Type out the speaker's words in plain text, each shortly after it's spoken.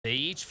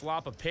each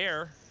flop a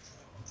pair.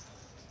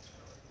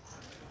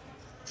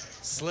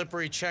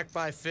 Slippery check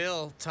by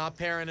Phil. Top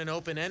pair and an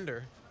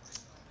open-ender.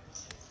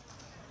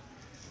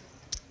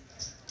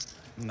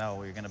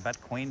 No, you're going to bet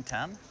queen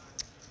 10?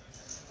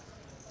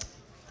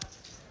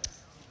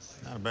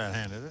 Not a bad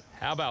hand, is it?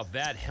 How about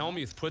that?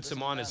 Hellmuth puts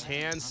him on his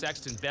hand.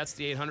 Sexton bets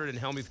the 800 and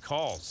Hellmuth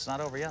calls. It's not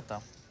over yet,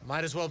 though.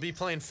 Might as well be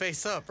playing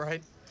face up,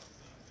 right?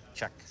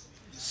 Check.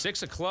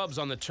 6 of clubs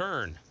on the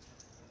turn.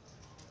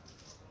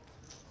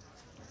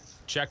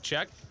 Check,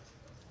 check.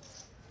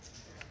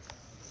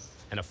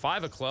 And a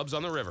 5 of clubs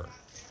on the river.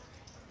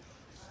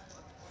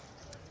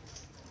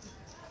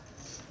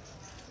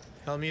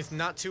 Hellmuth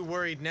not too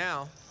worried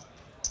now.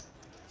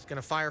 He's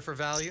going to fire for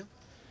value.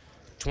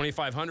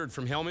 2,500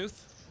 from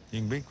Hellmuth. You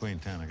can beat queen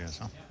 10, I guess,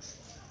 huh?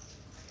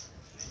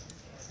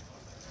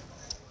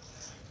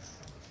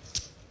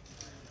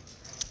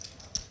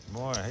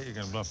 Boy, I hate you're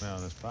going to bluff me out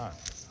of this pot.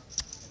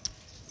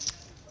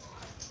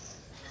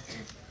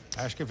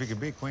 Ask if you could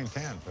beat queen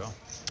 10, Phil.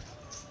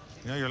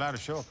 You know, you're allowed to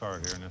show a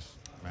card here in this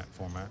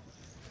format.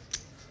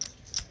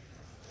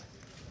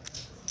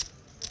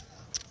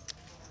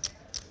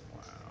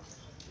 Wow.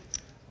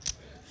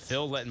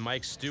 Phil letting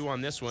Mike stew on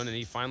this one, and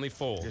he finally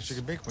folds. Guess you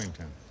could beat queen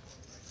 10.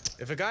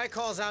 If a guy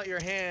calls out your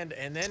hand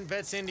and then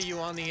bets into you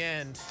on the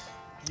end,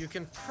 you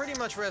can pretty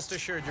much rest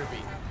assured you're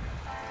beaten.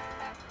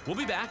 We'll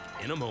be back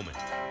in a moment.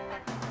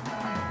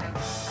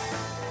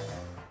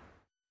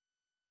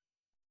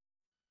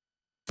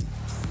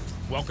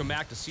 Welcome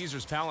back to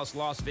Caesars Palace,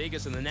 Las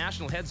Vegas, and the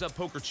National Heads Up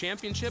Poker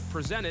Championship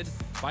presented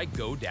by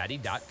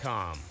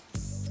GoDaddy.com.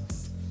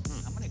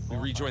 We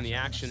rejoin the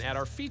action at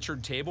our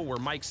featured table where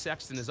Mike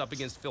Sexton is up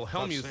against Phil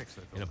Hellmuth,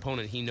 an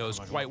opponent he knows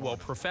quite well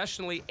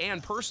professionally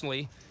and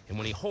personally, and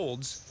when he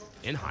holds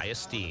in high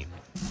esteem.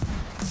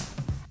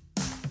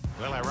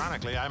 Well,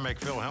 ironically, I make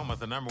Phil Hellmuth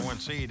the #1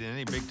 seed in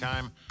any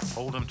big-time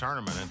Hold'em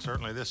tournament, and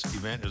certainly this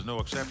event is no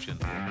exception.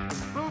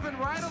 Moving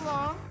right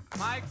along,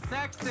 Mike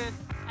Sexton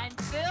and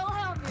Phil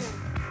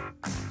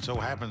Hellmuth. So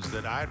happens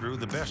that I drew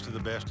the best of the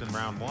best in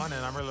round 1,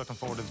 and I'm really looking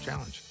forward to the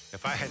challenge.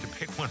 If I had to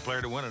pick one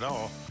player to win it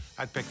all,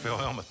 I'd pick Phil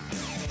Hellmuth.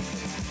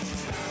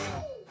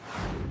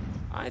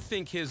 I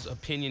think his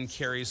opinion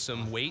carries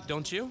some weight,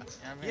 don't you?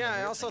 Yeah,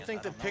 I also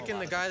think that picking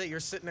the guy that you're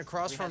sitting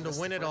across from to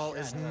win it all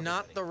is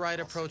not the right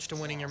approach to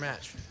winning your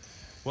match.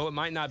 Well, it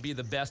might not be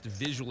the best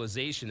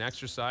visualization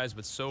exercise,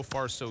 but so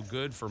far so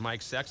good for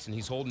Mike Sexton.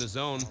 He's holding his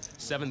own,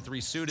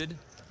 7-3 suited.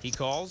 He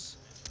calls.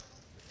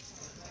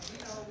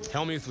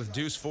 Hellmuth with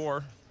deuce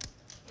 4.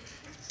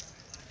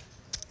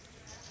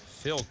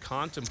 Phil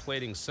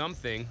contemplating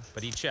something,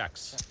 but he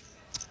checks.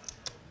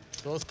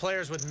 Both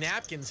players with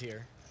napkins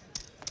here.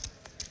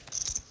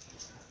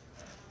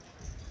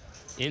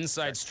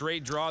 Inside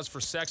straight draws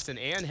for Sexton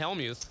and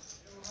Hellmuth.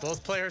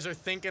 Both players are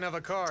thinking of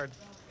a card.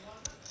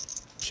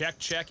 Check,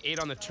 check, 8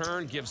 on the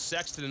turn, gives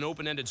Sexton an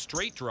open-ended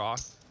straight draw.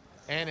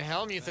 And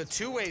Hellmuth a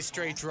two-way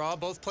straight draw.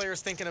 Both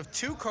players thinking of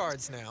 2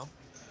 cards now.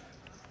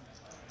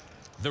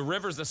 The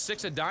river's the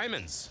 6 of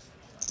diamonds.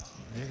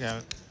 You got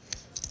it.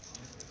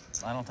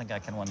 I don't think I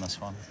can win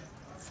this one.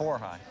 4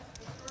 high.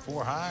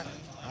 4 high?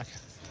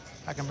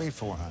 I can beat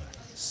 4 high.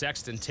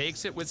 Sexton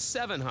takes it with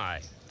 7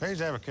 high. Pays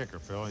to have a kicker,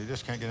 Phil. You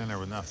just can't get in there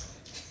with nothing.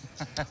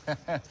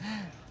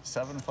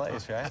 7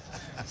 plays, right?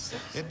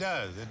 It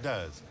does, it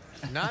does.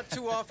 Not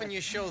too often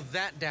you show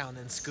that down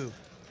in Scoop.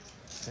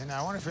 See,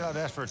 now I wonder if you'll have to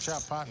ask for a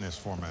chopped pot in this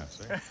format,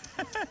 see?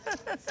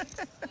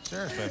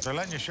 Seriously, if they're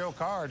letting you show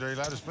cards, are you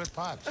allowed to split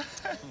pots?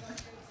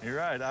 You're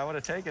right. I would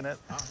have taken it,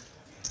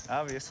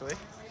 obviously.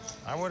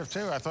 I would have,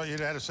 too. I thought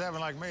you'd had a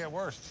 7 like me at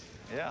worst.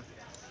 Yeah.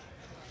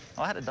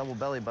 Well, I had a double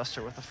belly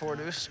buster with the 4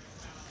 deuce.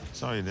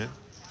 That's all you did.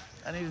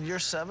 I needed your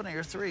 7 or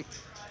your 3.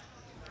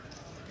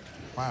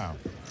 Wow.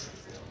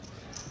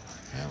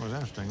 Yeah, it was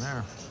interesting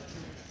there.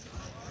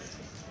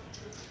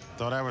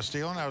 Thought I was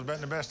stealing, I was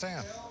betting the best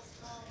hand.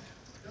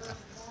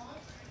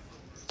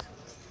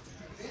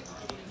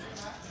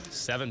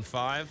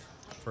 7-5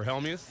 for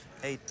Hellmuth.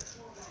 8.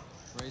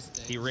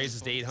 He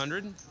raises to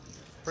 800.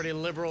 Pretty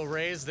liberal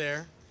raise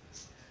there.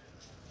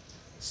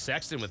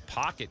 Sexton with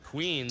pocket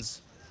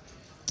queens,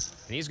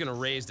 and he's going to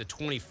raise to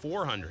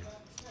 2,400.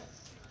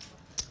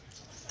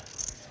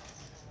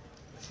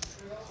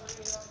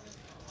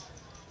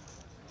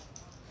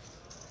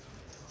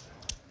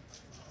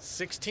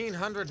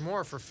 $1,600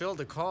 more for Phil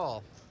to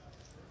call.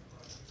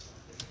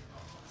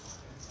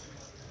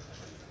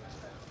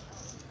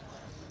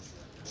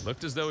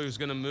 Looked as though he was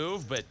going to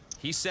move, but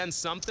he sends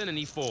something and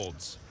he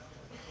folds.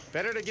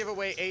 Better to give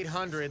away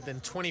 800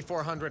 than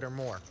 2,400 or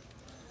more.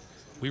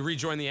 We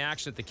rejoin the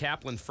action at the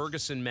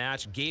Kaplan-Ferguson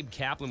match. Gabe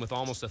Kaplan with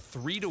almost a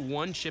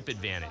 3-to-1 chip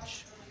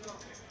advantage.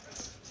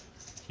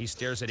 He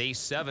stares at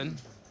ace-7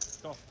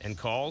 and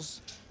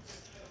calls.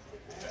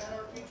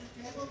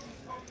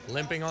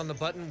 Limping on the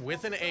button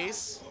with an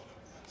ace.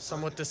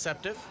 Somewhat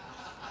deceptive.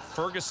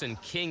 Ferguson,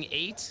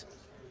 king-8.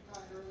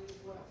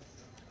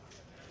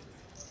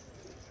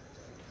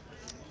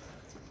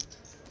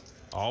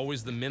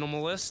 Always the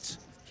minimalist.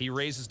 He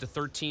raises to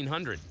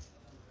 1,300.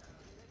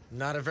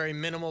 Not a very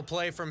minimal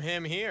play from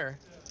him here.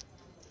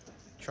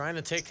 Trying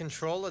to take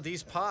control of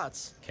these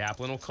pots.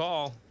 Kaplan will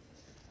call.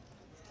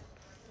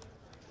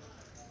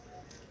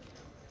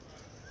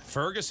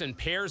 Ferguson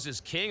pairs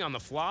his king on the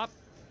flop.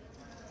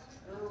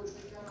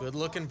 Good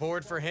looking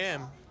board for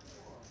him.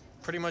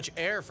 Pretty much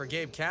air for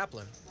Gabe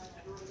Kaplan.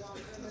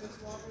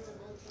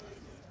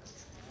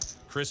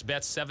 Chris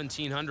bets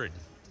 1,700.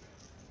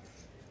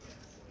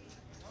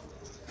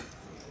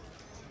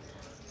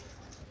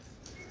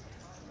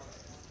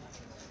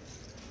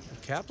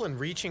 Kaplan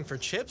reaching for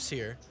chips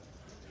here.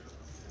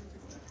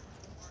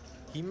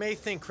 He may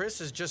think Chris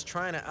is just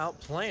trying to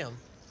outplay him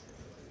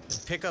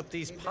and pick up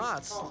these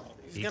pots.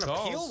 He's going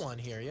to peel one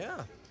here,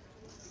 yeah.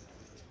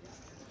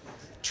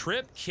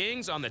 Trip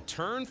kings on the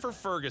turn for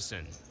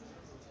Ferguson.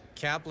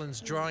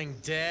 Kaplan's drawing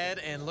dead,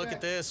 and look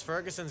at this.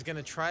 Ferguson's going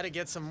to try to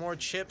get some more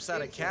chips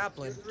out of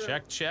Kaplan.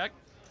 Check, check.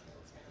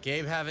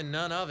 Gabe having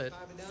none of it.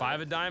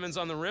 5 of diamonds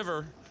on the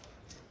river.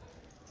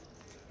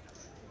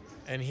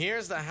 And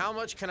here's the how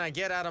much can I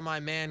get out of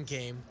my man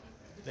game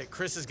that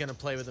Chris is going to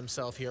play with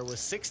himself here with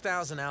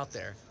 6,000 out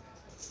there.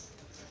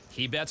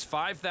 He bets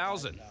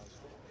 5,000.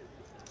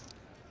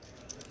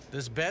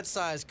 This bet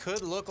size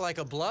could look like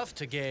a bluff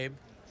to Gabe.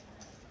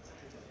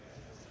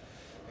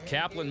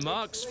 Kaplan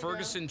mucks,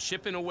 Ferguson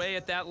chipping away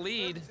at that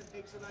lead.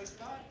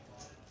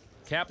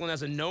 Kaplan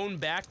has a known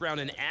background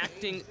in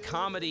acting,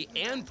 comedy,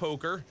 and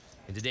poker,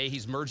 and today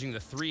he's merging the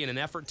three in an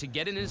effort to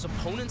get in his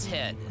opponent's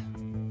head.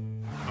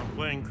 I'm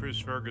playing Chris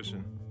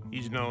Ferguson.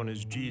 He's known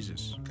as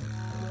Jesus.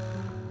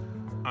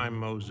 I'm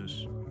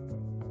Moses.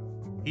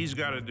 He's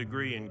got a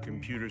degree in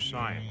computer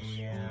science.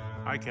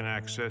 I can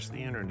access the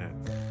internet.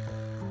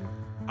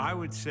 I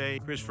would say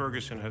Chris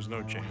Ferguson has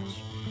no chance.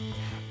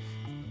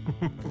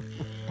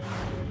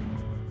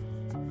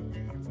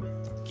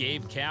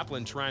 Gabe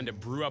Kaplan trying to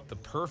brew up the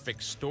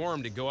perfect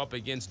storm to go up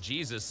against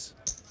Jesus.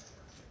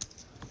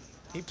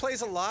 He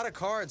plays a lot of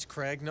cards,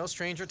 Craig. No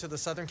stranger to the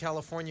Southern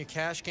California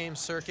cash game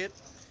circuit.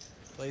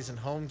 Plays in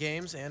home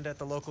games and at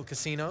the local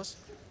casinos.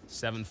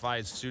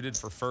 7-5 suited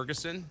for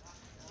Ferguson.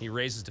 He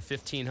raises to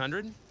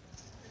 1,500.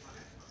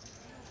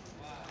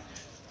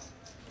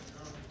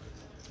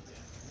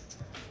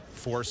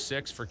 Four,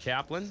 6 for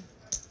Kaplan.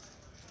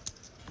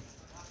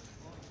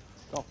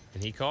 Go.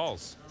 And he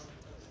calls.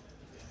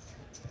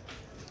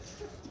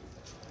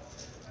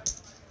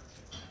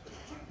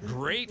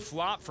 Great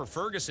flop for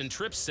Ferguson,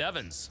 trip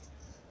 7s.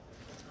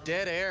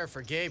 Dead air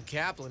for Gabe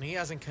Kaplan. He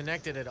hasn't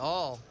connected at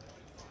all.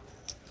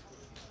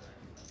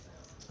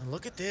 And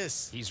look at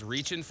this. He's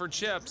reaching for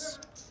chips.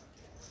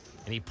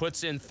 And he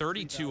puts in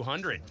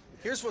 3,200.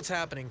 Here's what's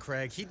happening,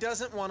 Craig. He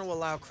doesn't want to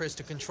allow Chris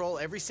to control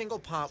every single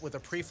pot with a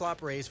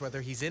pre-flop raise,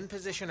 whether he's in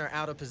position or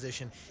out of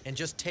position, and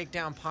just take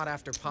down pot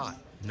after pot.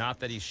 Not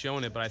that he's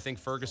shown it, but I think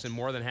Ferguson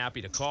more than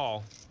happy to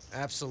call.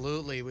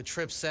 Absolutely. With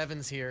trip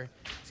 7s here,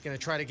 he's going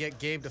to try to get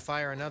Gabe to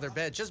fire another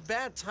bet. Just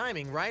bad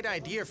timing. Right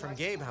idea from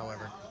Gabe,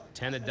 however.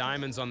 10 of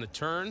diamonds on the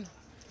turn.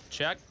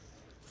 Check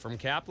from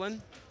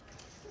Kaplan.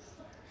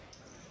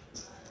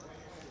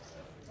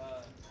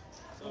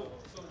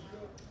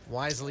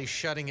 Wisely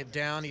shutting it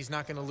down. He's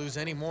not going to lose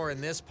any more in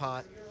this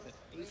pot.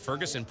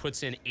 Ferguson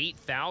puts in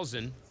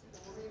 8,000.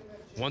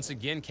 Once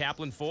again,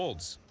 Kaplan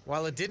folds.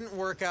 While it didn't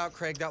work out,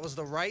 Craig, that was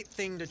the right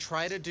thing to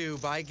try to do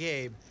by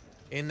Gabe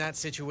in that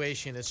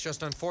situation. It's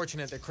just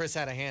unfortunate that Chris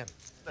had a hand.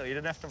 So you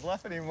didn't have to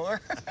bluff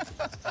anymore.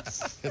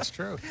 It's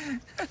true.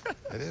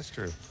 It is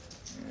true.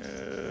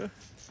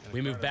 We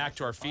move back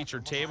to our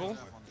featured table.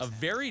 A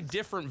very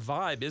different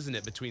vibe, isn't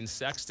it, between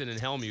Sexton and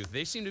Hellmuth?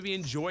 They seem to be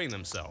enjoying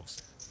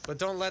themselves. But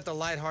don't let the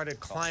lighthearted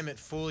climate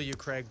fool you,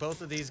 Craig.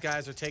 Both of these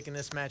guys are taking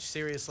this match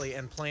seriously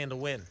and plan to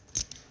win.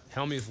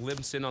 Hellmuth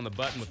limps in on the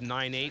button with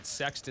 9-8.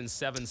 Sexton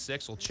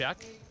 7-6 will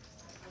check.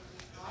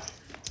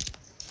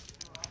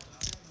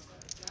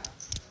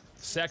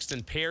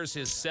 Sexton pairs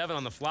his 7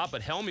 on the flop,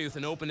 but Hellmuth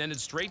an open-ended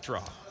straight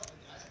draw.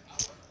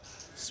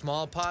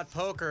 Small pot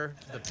poker.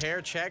 The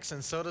pair checks,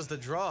 and so does the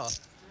draw.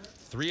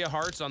 3 of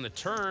hearts on the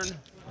turn.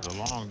 It's a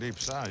long, deep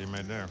side you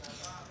made there.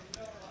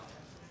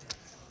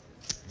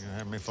 You're gonna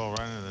have me fall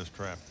right into this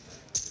trap.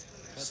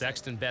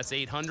 Sexton bets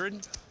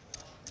 800.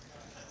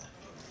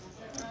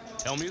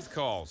 Hellmuth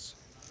calls.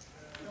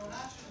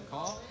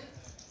 Call.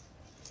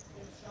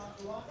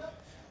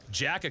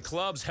 Jack of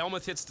clubs.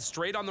 Hellmuth hits the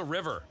straight on the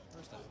river.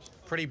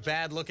 Pretty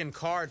bad-looking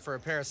card for a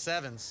pair of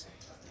 7s.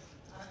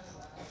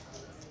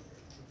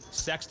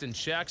 Sexton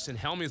checks, and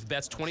Hellmuth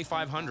bets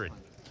 2,500.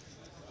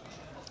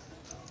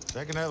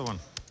 Take another one.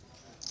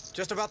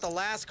 Just about the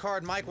last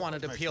card Mike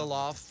wanted to peel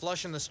off.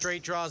 Flushing the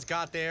straight draws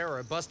got there, or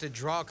a busted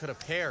draw could have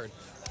paired.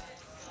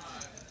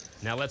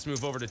 Now let's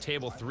move over to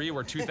table 3,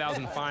 where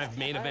 2005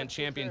 main event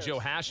champion Joe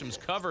Hasham's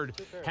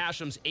covered.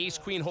 Hasham's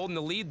ace-queen holding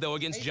the lead, though,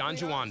 against John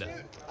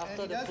Juanda.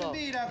 And he does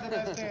indeed have the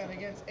best hand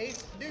against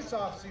ace deuce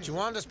offsuit.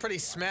 Juanda's pretty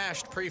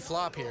smashed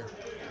pre-flop here.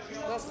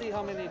 Let's see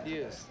how many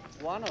deuce.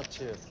 1 or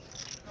 2?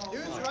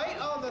 Deuce right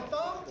on the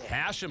thumb.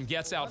 Hasham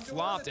gets out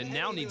flopped and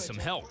now needs some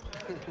help.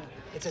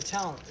 It's a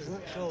talent, isn't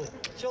it? Surely.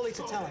 Surely it's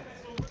a talent.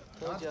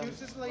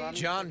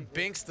 John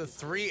binks the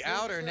 3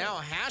 outer.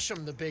 Now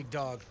Hasham the big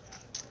dog.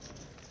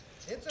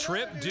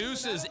 Trip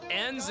deuces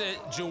ends it.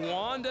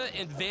 Jawanda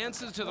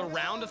advances to the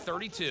round of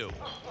 32.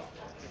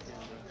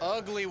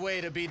 Ugly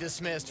way to be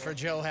dismissed for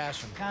Joe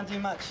Hashem. Can't do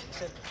much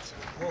except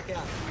walk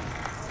out.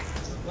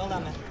 Well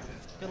done, man.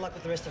 Good luck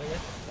with the rest of it, yeah?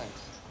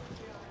 Thanks.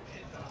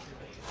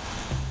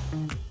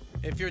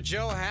 If you're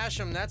Joe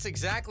Hashem, that's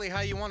exactly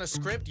how you want to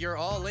script your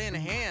all-in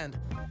hand.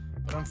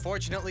 But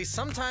unfortunately,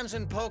 sometimes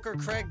in poker,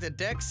 Craig, the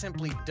deck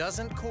simply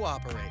doesn't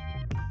cooperate.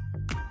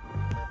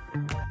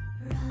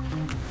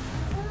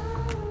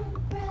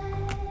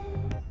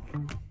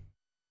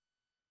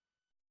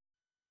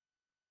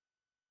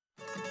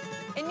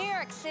 In New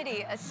York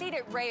City, a seat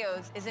at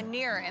Rayo's is a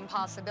near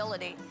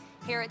impossibility.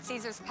 Here at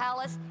Caesar's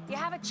Palace, you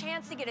have a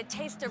chance to get a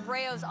taste of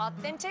Rayo's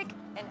authentic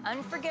and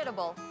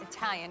unforgettable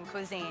Italian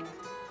cuisine.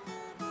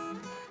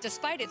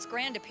 Despite its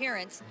grand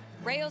appearance,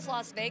 Rayo's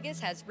Las Vegas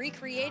has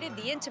recreated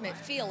the intimate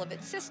feel of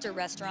its sister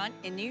restaurant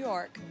in New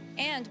York.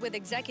 And with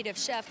executive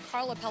chef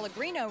Carla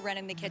Pellegrino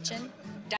running the kitchen,